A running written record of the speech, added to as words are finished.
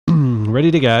Ready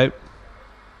to go.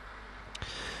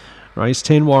 Race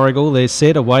 10, Warrigal, they're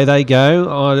set, away they go.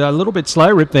 A little bit slow,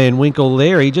 Rip Van Winkle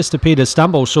there. He just appeared to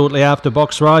stumble shortly after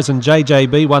Box Rise, and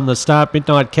JJB won the start.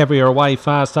 Midnight Caviar away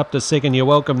fast up to second. You're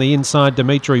welcome, the inside,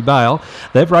 Dimitri Bale.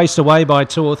 They've raced away by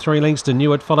 2 or 3 lengths to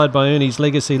Newitt, followed by Ernie's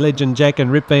Legacy, Legend Jack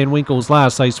and Rip Van Winkle's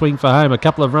last. They swing for home. A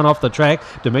couple have run off the track.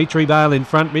 Dimitri Bale in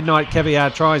front. Midnight Caviar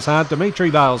tries hard.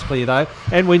 Dimitri Bale's clear though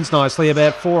and wins nicely.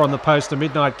 About 4 on the post, and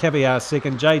Midnight Caviar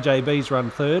second. JJB's run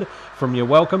third. From Your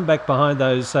Welcome, back behind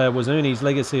those was Ernie's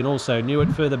Legacy and also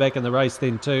Newitt. Further back in the race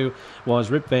then too was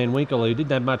Rip Van Winkle, who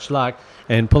didn't have much luck,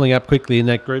 and pulling up quickly in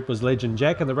that group was Legend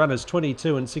Jack, and the runners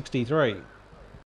 22 and 63.